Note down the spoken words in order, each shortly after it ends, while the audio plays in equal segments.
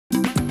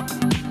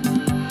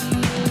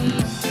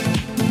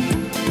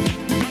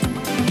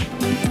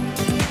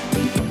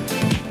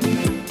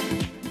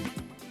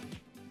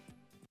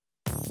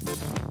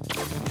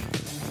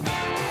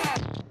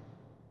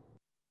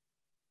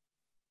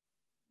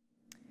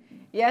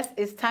Yes,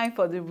 it's time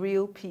for the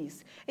real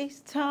peace. It's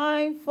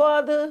time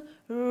for the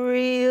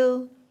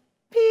real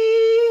peace.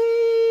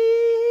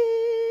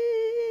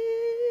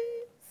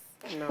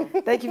 No.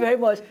 Thank you very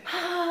much.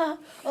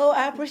 Oh,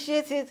 I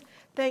appreciate it.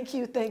 Thank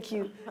you,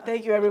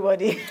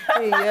 everybody.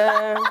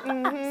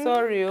 Yeah.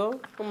 Sorry,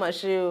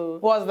 What's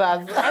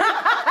that?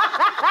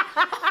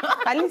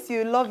 At least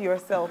you love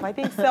yourself. I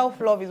think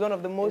self-love is one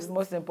of the most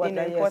important.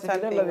 Yes. important if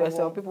you don't love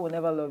yourself, people will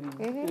never love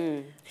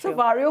you. So Sure.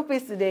 for our real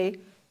peace today,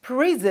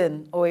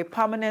 prison or a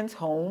permanent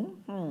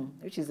home,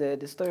 which is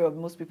the story of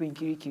most people in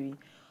Kirikiri.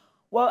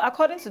 Well,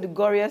 according to the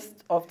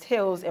goriest of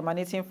tales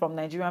emanating from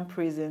Nigerian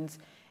prisons,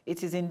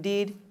 it is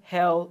indeed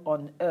hell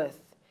on earth.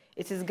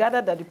 It is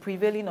gathered that the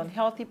prevailing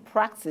unhealthy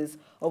practice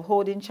of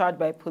holding charge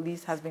by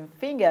police has been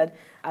fingered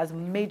as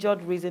major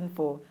reason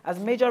for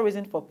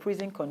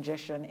prison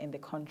congestion in the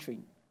country.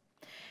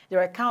 There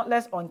are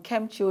countless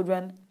unkempt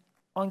children,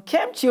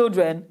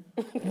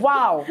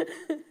 wow,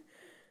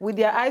 with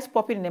their eyes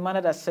popping in a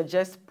manner that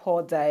suggests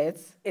poor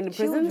diets. In the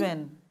prisons?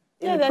 Children.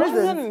 Yeah, there are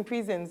children in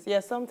prisons.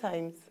 Yeah,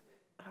 sometimes.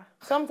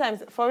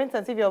 Sometimes, for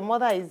instance, if your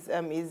mother is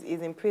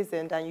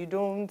imprisoned and you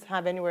don't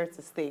have anywhere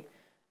to stay,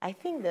 I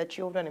think there are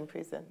children in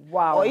prison.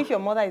 Wow. Or if your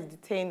mother is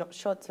detained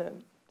short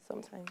term,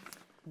 sometimes.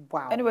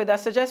 Wow. Anyway, that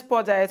suggests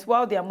poor diets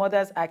while their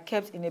mothers are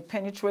kept in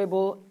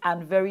impenetrable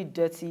and very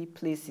dirty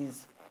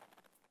places.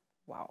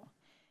 Wow.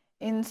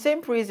 In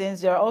same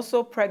prisons, there are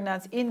also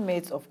pregnant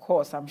inmates, of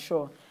course, I'm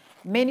sure,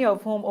 many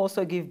of whom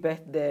also give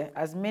birth there,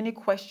 as many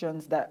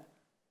questions that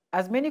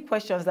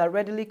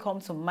readily come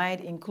to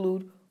mind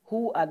include,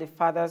 who are the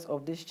fathers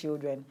of these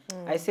children?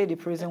 I say the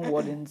prison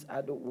wardens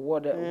are the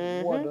warders,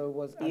 and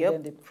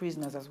then the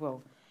prisoners as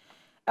well.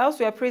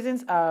 Elsewhere,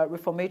 prisons are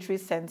reformatory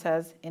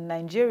centers. In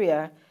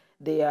Nigeria,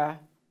 they are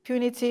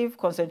punitive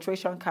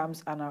concentration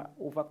camps and are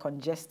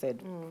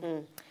over-congested.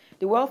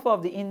 The welfare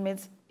of the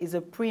inmates is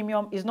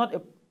not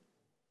a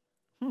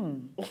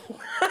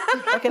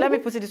okay, let me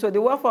put it this way.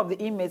 The welfare of the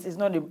inmates is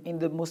not in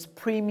the most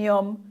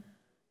premium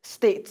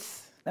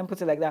states. Let me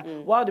put it like that.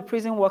 While the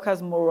prison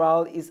workers'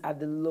 morale is at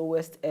the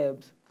lowest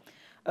ebbs.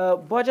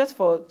 Budgets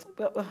for,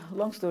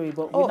 long story,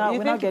 but we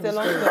now get this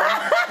story.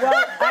 Well,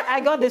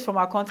 I got this from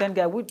our content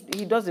guy.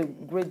 He does a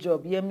great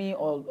job. Yemi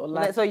or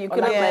so you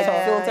could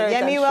have filter it.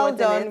 Yemi, well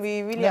done.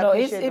 We really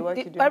appreciate the work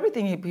you do.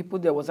 Everything he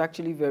put there was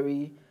actually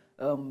very...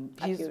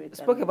 he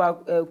spoke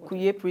about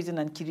Kuye prison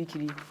and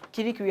Kirikiri.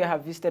 Kirikiri I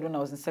have visited when I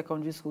was in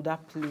secondary school.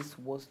 That place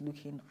was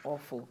looking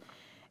awful.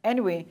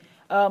 Anyway,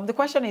 the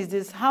question is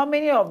this: how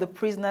many of the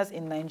prisoners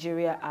in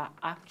Nigeria are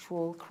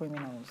actual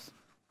criminals?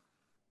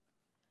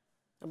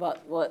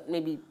 About what,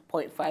 maybe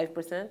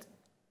 0.5%?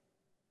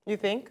 You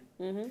think?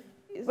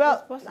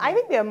 Well, I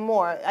think there are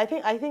more. I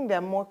think there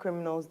are more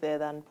criminals there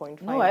than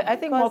 0.5. No, I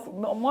think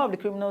more of the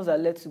criminals are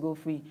let to go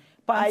free.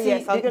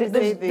 Yes, I was going to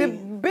say the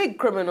big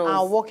criminals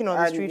are walking on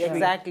the streets.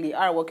 Exactly,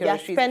 are walking on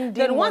the streets.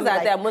 The ones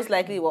that are most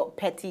likely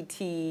petty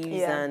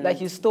thieves and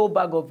like you stole a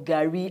bag of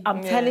gari.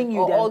 I'm telling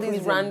you, all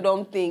these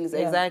random things.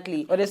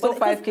 Exactly. Or they stole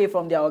 5K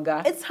from their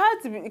oga. It's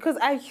hard to be, because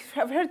I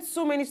have heard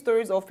so many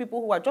stories of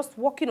people who are just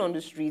walking on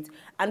the street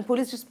and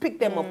police just pick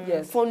them up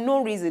for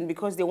no reason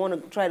because they want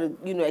to try to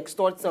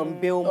extort some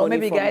bail money from them.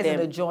 Or maybe guys in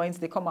the joints,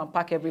 they come and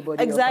pack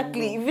everybody.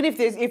 Exactly. Even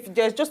if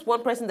there's just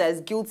one person that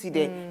is guilty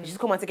there, you just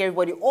come and take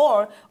everybody.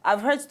 Or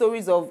I've heard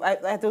stories of,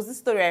 there was this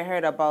story I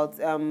heard about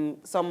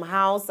some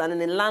house and then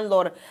the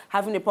landlord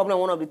having a problem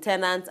with one of the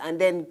tenants and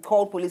then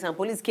called police, and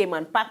police came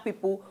and packed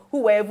people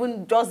who were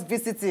even just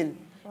visiting,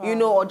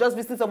 or just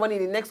visiting somebody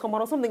in the next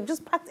compound or something,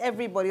 just packed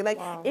everybody. Like,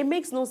 it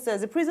makes no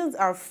sense. The prisons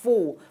are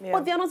full,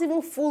 but they are not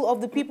even full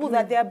of the people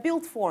that they are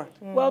built for.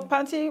 Well,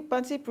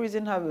 Panti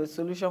Prison have a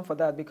solution for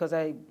that, because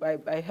I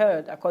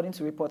heard, according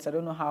to reports, I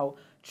don't know how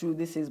true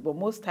this is, but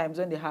most times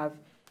when they have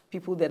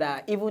people that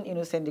are even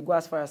innocent, they go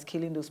as far as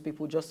killing those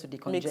people just to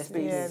decongest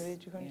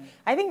it.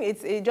 I think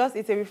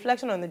it's a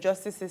reflection on the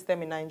justice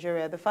system in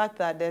Nigeria. The fact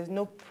that there's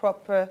no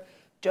proper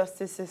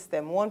justice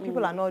system.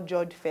 People are not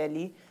judged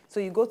fairly. So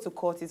you go to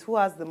court, it's who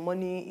has the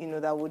money,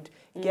 that would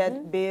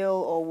get bail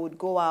or would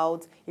go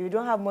out. If you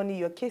don't have money,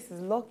 your case is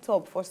locked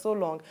up for so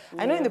long.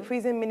 I know in the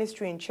prison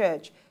ministry in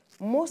church,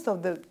 most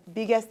of the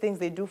biggest things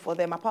they do for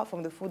them, apart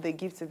from the food they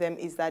give to them,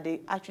 is that they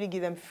actually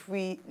give them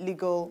free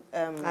legal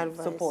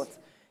support.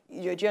 Do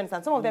you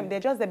understand? Some of them,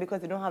 they're just there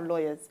because they don't have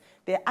lawyers.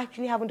 They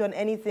actually haven't done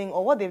anything,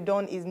 or what they've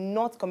done is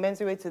not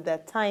commensurate to their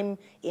time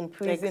in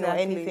prison or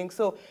anything.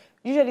 So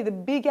usually the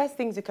biggest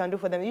things you can do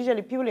for them,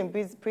 usually people in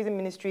prison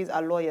ministries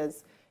are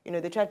lawyers.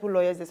 They try to put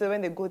lawyers there, so when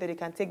they go there, they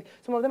can take...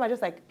 Some of them are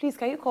just like, please,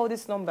 can you call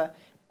this number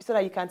so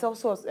that you can tell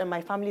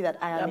my family that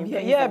I am in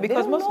prison? Yeah,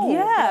 because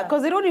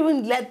because they don't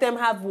even let them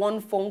have one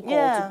phone call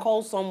to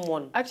call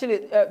someone. Actually,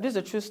 this is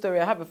a true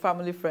story. I have a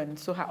family friend,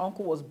 so her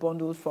uncle was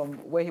bundled from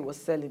where he was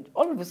selling.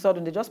 All of a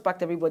sudden, they just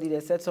packed everybody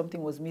there, said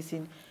something was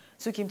missing,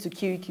 took him to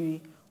Kirikiri.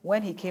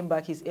 When he came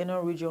back, his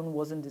inner region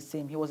wasn't the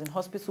same. He was in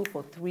hospital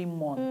for 3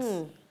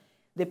 months.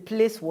 The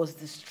place was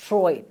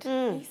destroyed.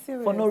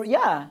 For no,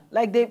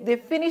 like they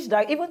finished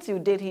that. Even till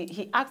date,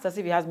 he acts as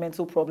if he has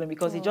mental problem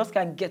because he just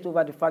can't get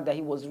over the fact that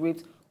he was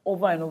raped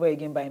over and over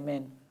again by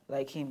men.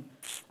 like him.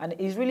 And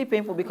it's really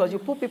painful because you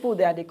put people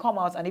there, they come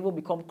out and even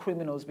become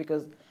criminals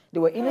because they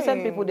were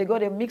innocent people, they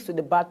got mixed with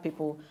the bad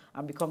people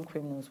and become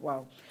criminals.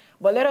 Wow.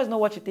 But let us know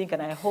what you think,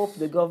 and I hope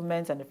the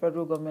government and the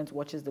federal government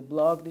watches the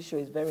blog. This show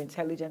is very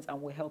intelligent and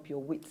will help your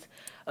wit.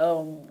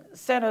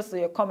 Send us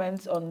your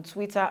comments on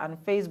Twitter and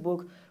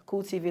Facebook,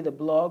 Cool TV, the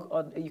blog.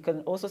 You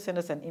can also send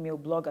us an email,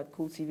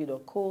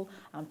 blog@cooltv.cool,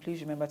 and please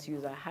remember to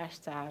use our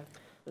hashtag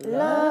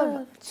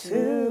Love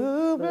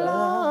to blog.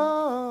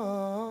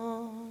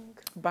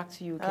 Back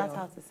to you, That's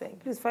Kel. how to sing.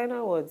 Please,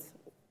 final words.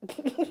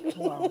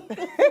 Wow.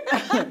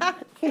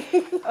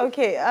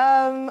 Okay,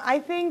 I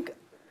think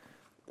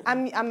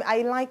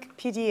I like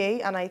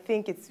PDA, and I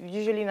think it's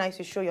usually nice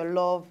to show your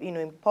love, you know,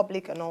 in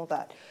public and all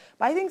that.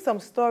 But I think some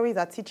stories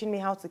are teaching me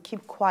how to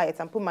keep quiet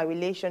and put my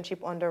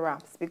relationship under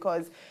wraps,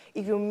 because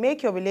if you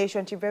make your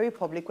relationship very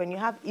public, when you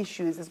have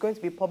issues, it's going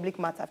to be public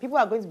matter. People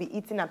are going to be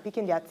eating and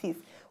picking their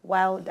teeth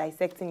while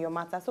dissecting your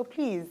matter. So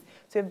please,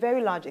 to a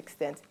very large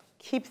extent,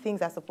 keep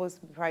things that are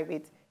supposed to be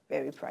private,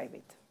 very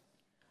private.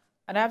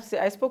 And I have to say,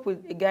 I spoke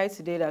with a guy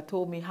today that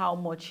told me how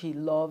much he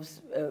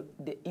loves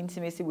the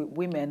intimacy with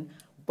women,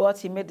 but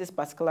he met this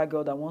particular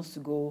girl that wants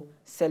to go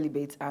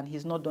celibate, and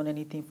he's not done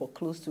anything for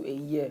close to a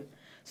year.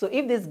 So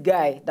if this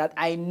guy that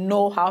I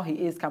know how he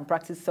is can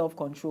practice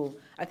self-control,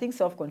 I think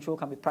self-control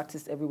can be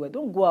practiced everywhere.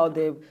 Don't go out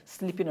there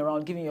sleeping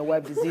around, giving your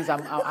wife disease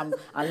and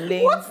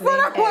laying. What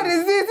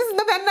is this? This is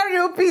not an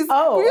real piece.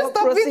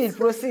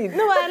 Proceed.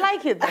 No, I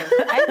like it though.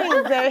 I think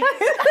it's very...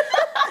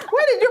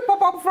 Where did you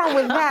pop up from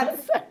with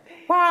that?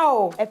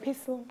 Wow.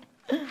 Epistle.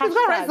 It's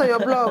not right on your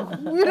blog.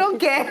 You don't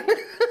care.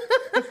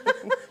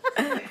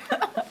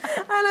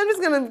 And I'm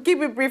just going to keep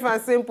it brief and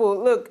simple.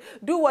 Look,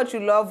 do what you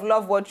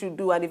love what you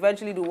do, and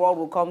eventually the world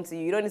will come to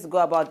you. You don't need to go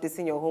about this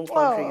in your home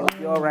country. You'll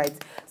be all right.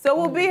 So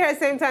we'll be here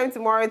same time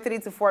tomorrow, 3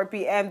 to 4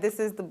 p.m. This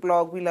is The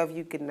Blog. We love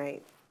you. Good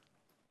night.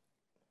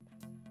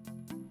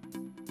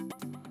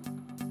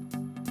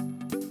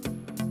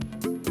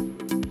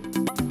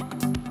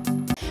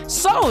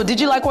 So, did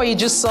you like what you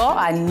just saw?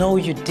 I know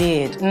you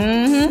did.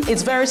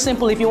 It's very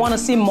simple. If you want to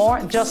see more,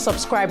 just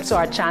subscribe to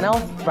our channel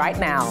right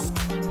now.